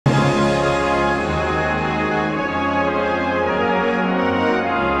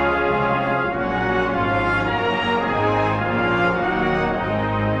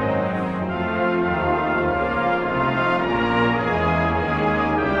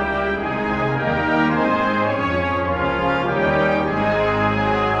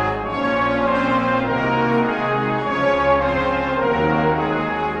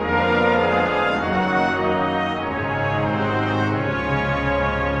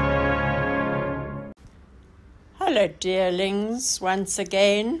Hello, dearlings, once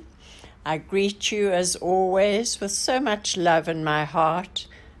again. I greet you as always with so much love in my heart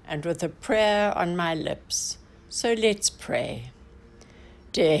and with a prayer on my lips. So let's pray.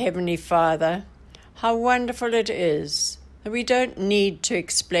 Dear Heavenly Father, how wonderful it is that we don't need to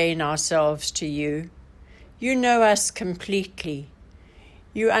explain ourselves to you. You know us completely.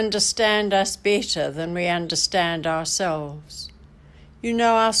 You understand us better than we understand ourselves. You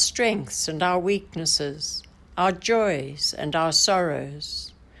know our strengths and our weaknesses, our joys and our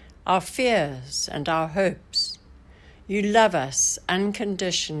sorrows, our fears and our hopes. You love us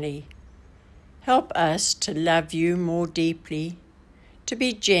unconditionally. Help us to love you more deeply, to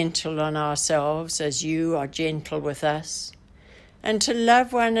be gentle on ourselves as you are gentle with us, and to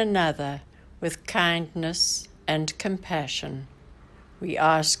love one another with kindness and compassion. We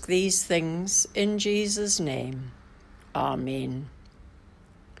ask these things in Jesus' name. Amen.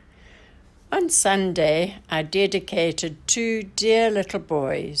 On Sunday, I dedicated two dear little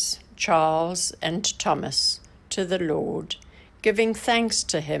boys, Charles and Thomas, to the Lord, giving thanks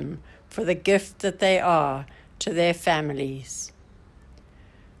to Him for the gift that they are to their families.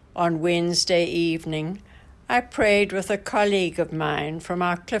 On Wednesday evening, I prayed with a colleague of mine from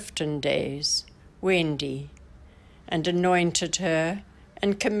our Clifton days, Wendy, and anointed her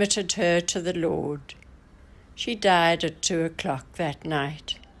and committed her to the Lord. She died at 2:00 that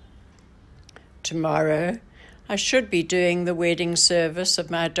night. Tomorrow, I should be doing the wedding service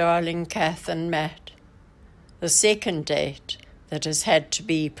of my darling Kath and Matt, the second date that has had to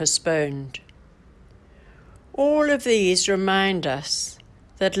be postponed. All of these remind us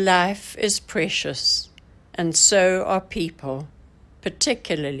that life is precious, and so are people,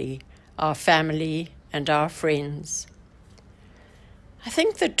 particularly our family and our friends. I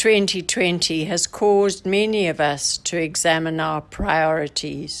think that 2020 has caused many of us to examine our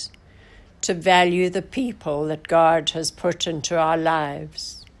priorities, to value the people that God has put into our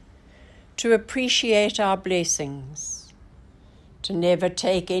lives, to appreciate our blessings, to never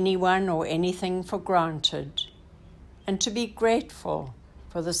take anyone or anything for granted, and to be grateful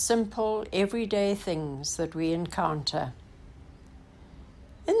for the simple, everyday things that we encounter.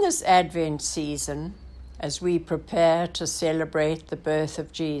 In this Advent season, as we prepare to celebrate the birth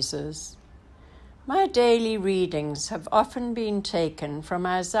of Jesus, my daily readings have often been taken from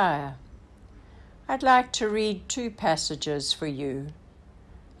Isaiah. I'd like to read two passages for you.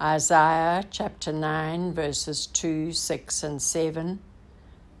 Isaiah chapter 9, verses 2, 6, and 7,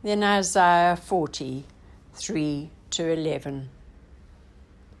 then Isaiah 40, 3 to 11.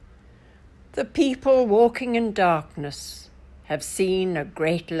 The people walking in darkness have seen a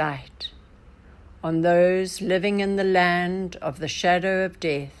great light. On those living in the land of the shadow of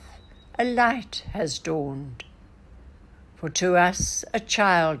death, a light has dawned. For to us a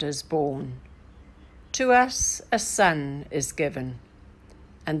child is born. To us a son is given,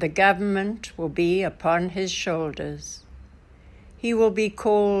 and the government will be upon his shoulders. He will be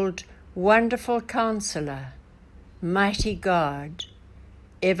called Wonderful Counselor, Mighty God,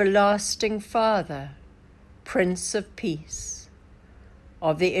 Everlasting Father, Prince of Peace.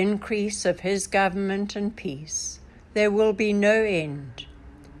 Of the increase of his government and peace there will be no end.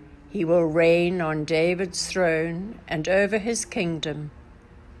 He will reign on David's throne and over his kingdom,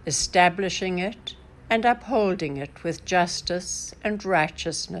 establishing it and upholding it with justice and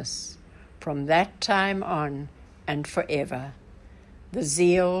righteousness from that time on and forever. The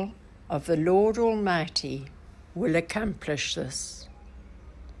zeal of the Lord Almighty will accomplish this.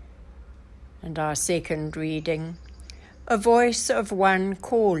 And our second reading, a voice of one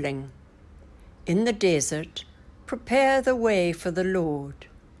calling, in the desert, prepare the way for the Lord.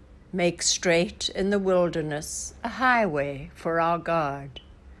 Make straight in the wilderness a highway for our God.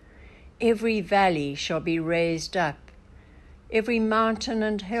 Every valley shall be raised up, every mountain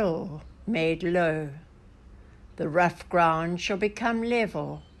and hill made low. The rough ground shall become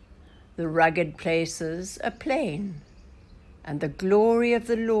level, the rugged places a plain, and the glory of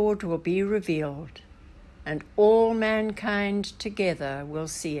the Lord will be revealed, and all mankind together will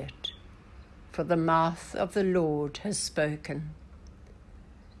see it, for the mouth of the Lord has spoken.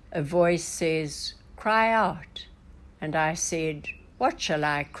 A voice says, "Cry out," and I said, "What shall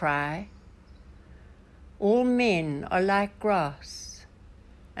I cry?" All men are like grass,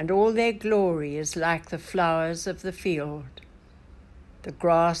 and all their glory is like the flowers of the field. The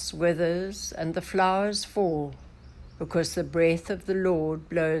grass withers and the flowers fall, because the breath of the Lord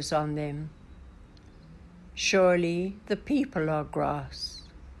blows on them. Surely the people are grass.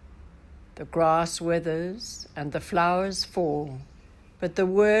 The grass withers and the flowers fall, but the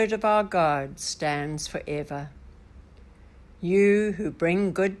word of our God stands forever. You who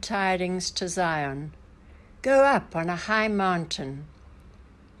bring good tidings to Zion, Go up on a high mountain,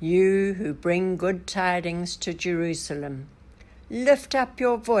 you who bring good tidings to Jerusalem. Lift up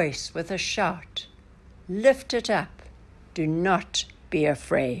your voice with a shout. Lift it up. Do not be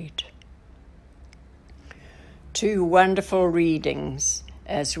afraid. Two wonderful readings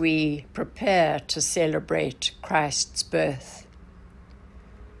as we prepare to celebrate Christ's birth.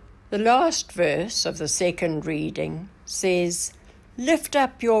 The last verse of the second reading says, "Lift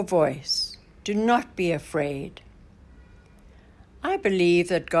up your voice. Do not be afraid." I believe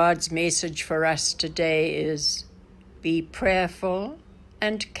that God's message for us today is, be prayerful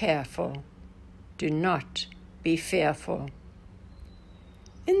and careful. Do not be fearful.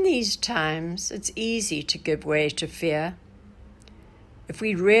 In these times, it's easy to give way to fear. If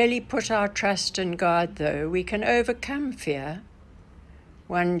we really put our trust in God, though, we can overcome fear.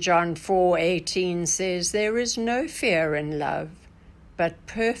 1 John 4:18 says, "There is no fear in love, but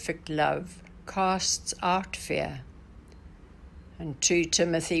perfect love casts out fear." And 2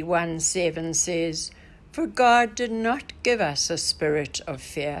 Timothy 1:7 says, "For God did not give us a spirit of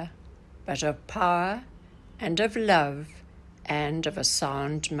fear, but of power and of love and of a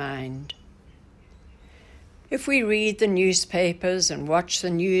sound mind." If we read the newspapers and watch the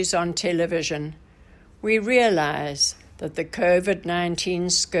news on television, we realize that the COVID-19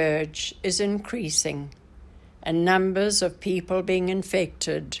 scourge is increasing, and numbers of people being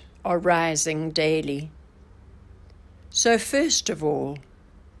infected are rising daily. So first of all,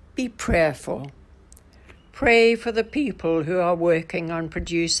 be prayerful. Pray for the people who are working on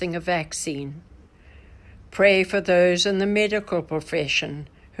producing a vaccine. Pray for those in the medical profession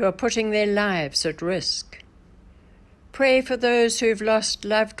who are putting their lives at risk. Pray for those who have lost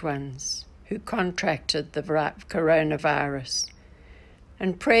loved ones who contracted the coronavirus,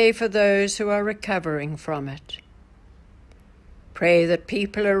 and pray for those who are recovering from it. Pray that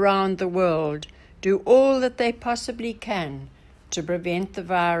people around the world do all that they possibly can to prevent the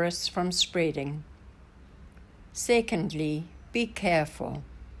virus from spreading. Secondly, be careful.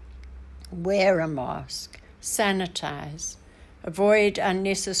 Wear a mask, sanitize, avoid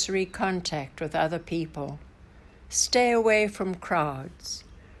unnecessary contact with other people, stay away from crowds,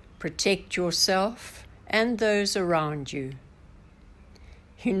 protect yourself and those around you.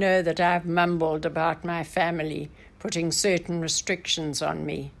 You know that I've mumbled about my family putting certain restrictions on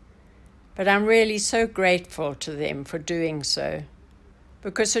me, but I'm really so grateful to them for doing so,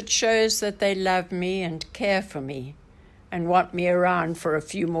 because it shows that they love me and care for me and want me around for a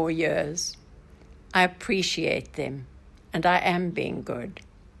few more years. I appreciate them, and I am being good.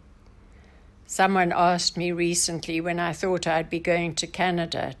 Someone asked me recently when I thought I'd be going to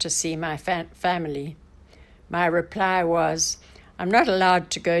Canada to see my family. My reply was, I'm not allowed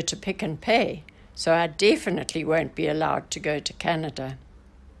to go to Pick and Pay, so I definitely won't be allowed to go to Canada.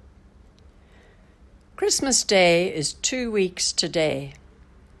 Christmas Day is 2 weeks today.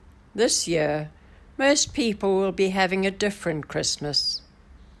 This year, most people will be having a different Christmas.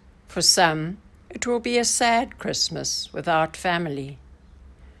 For some, it will be a sad Christmas without family.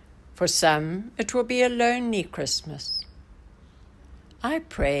 For some, it will be a lonely Christmas. I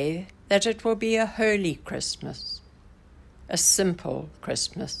pray that it will be a holy Christmas, a simple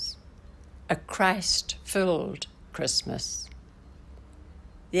Christmas, a Christ-filled Christmas.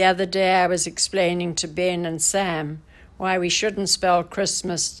 The other day I was explaining to Ben and Sam why we shouldn't spell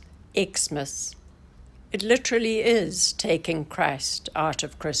Christmas Xmas. It literally is taking Christ out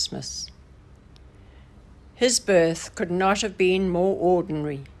of Christmas. His birth could not have been more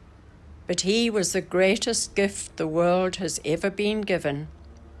ordinary, but he was the greatest gift the world has ever been given.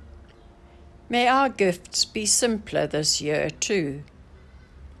 May our gifts be simpler this year too.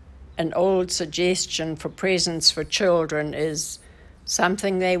 An old suggestion for presents for children is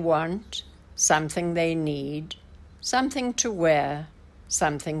something they want, something they need, something to wear,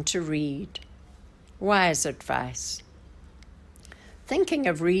 something to read. Wise advice. Thinking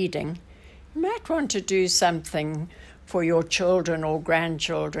of reading, you might want to do something for your children or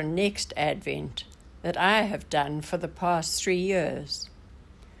grandchildren next Advent that I have done for the past 3 years.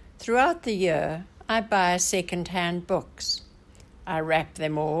 Throughout the year, I buy second-hand books. I wrap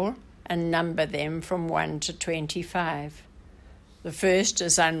them all and number them from 1 to 25. The first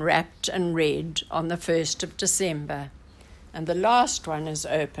is unwrapped and read on the 1st of December, and the last one is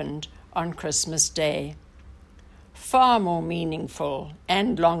opened on Christmas Day. Far more meaningful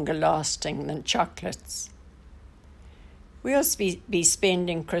and longer lasting than chocolates. We'll be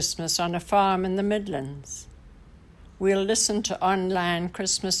spending Christmas on a farm in the Midlands. We'll listen to online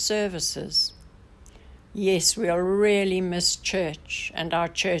Christmas services. Yes, we'll really miss church and our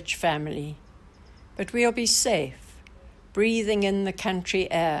church family, but we'll be safe, breathing in the country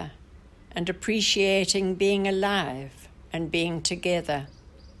air, and appreciating being alive and being together.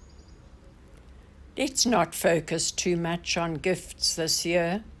 Let's not focus too much on gifts this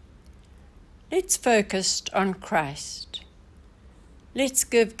year. Let's focus on Christ. Let's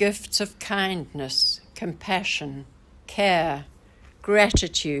give gifts of kindness, compassion, care,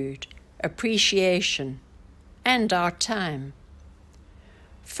 gratitude, appreciation, and our time.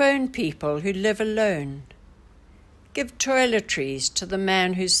 Phone people who live alone. Give toiletries to the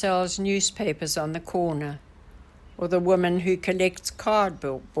man who sells newspapers on the corner, or the woman who collects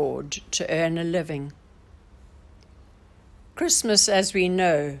cardboard to earn a living. Christmas, as we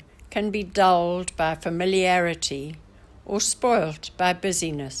know, can be dulled by familiarity or spoilt by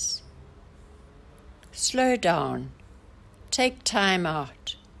busyness. Slow down, take time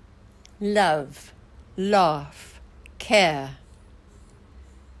out, love, laugh, care.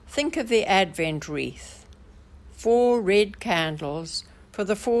 Think of the Advent wreath. 4 red candles for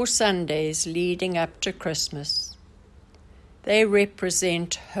the 4 Sundays leading up to Christmas. They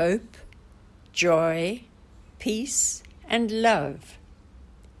represent hope, joy, peace, and love.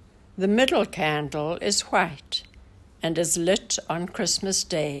 The middle candle is white and is lit on Christmas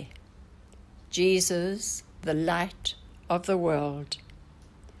Day. Jesus, the light of the world.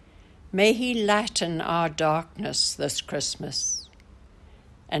 May He lighten our darkness this Christmas,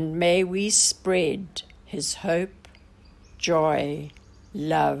 and may we spread His hope, joy,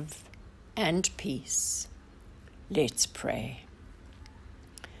 love, and peace. Let's pray.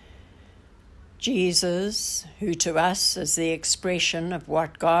 Jesus, who to us is the expression of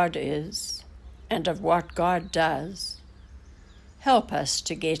what God is and of what God does, help us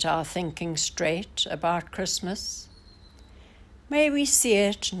to get our thinking straight about Christmas. May we see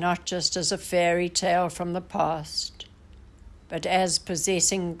it not just as a fairy tale from the past, but as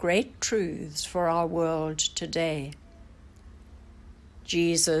possessing great truths for our world today.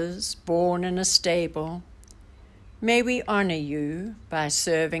 Jesus, born in a stable, may we honor you by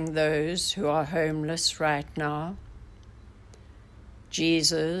serving those who are homeless right now.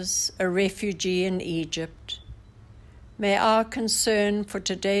 Jesus, a refugee in Egypt, may our concern for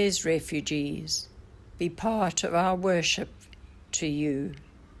today's refugees be part of our worship to you.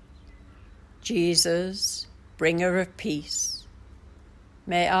 Jesus, bringer of peace,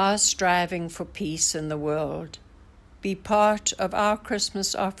 may our striving for peace in the world be part of our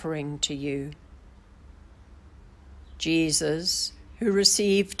Christmas offering to you. Jesus, who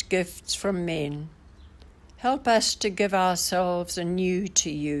received gifts from men, help us to give ourselves anew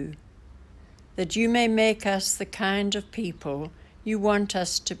to you, that you may make us the kind of people you want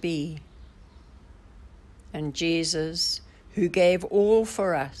us to be. And Jesus, who gave all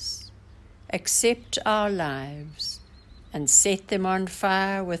for us, accept our lives and set them on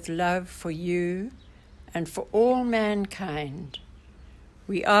fire with love for you and for all mankind.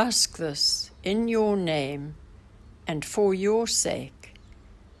 We ask this in your name and for your sake,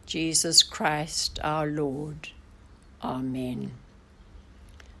 Jesus Christ our Lord. Amen.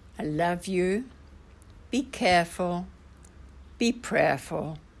 I love you. Be careful. Be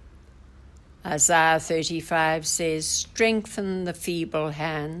prayerful. Isaiah 35 says, strengthen the feeble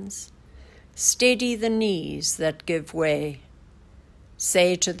hands, steady the knees that give way.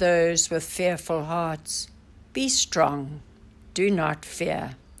 Say to those with fearful hearts, be strong, do not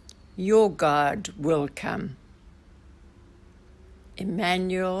fear. Your God will come.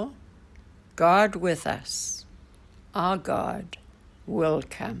 Emmanuel, God with us, our God will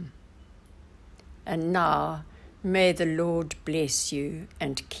come. And now, may the Lord bless you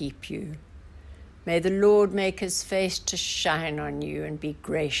and keep you. May the Lord make His face to shine on you and be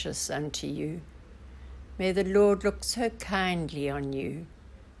gracious unto you. May the Lord look so kindly on you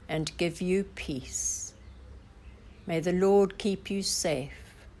and give you peace. May the Lord keep you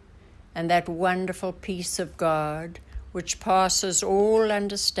safe, and that wonderful peace of God, which passes all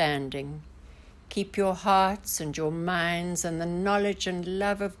understanding, keep your hearts and your minds in the knowledge and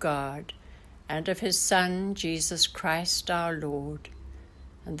love of God and of His Son, Jesus Christ our Lord.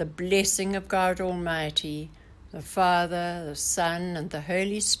 And the blessing of God Almighty, the Father, the Son, and the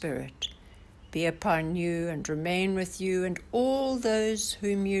Holy Spirit be upon you and remain with you and all those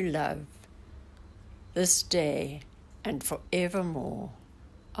whom you love, this day and forevermore.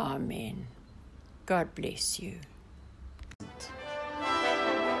 Amen. God bless you.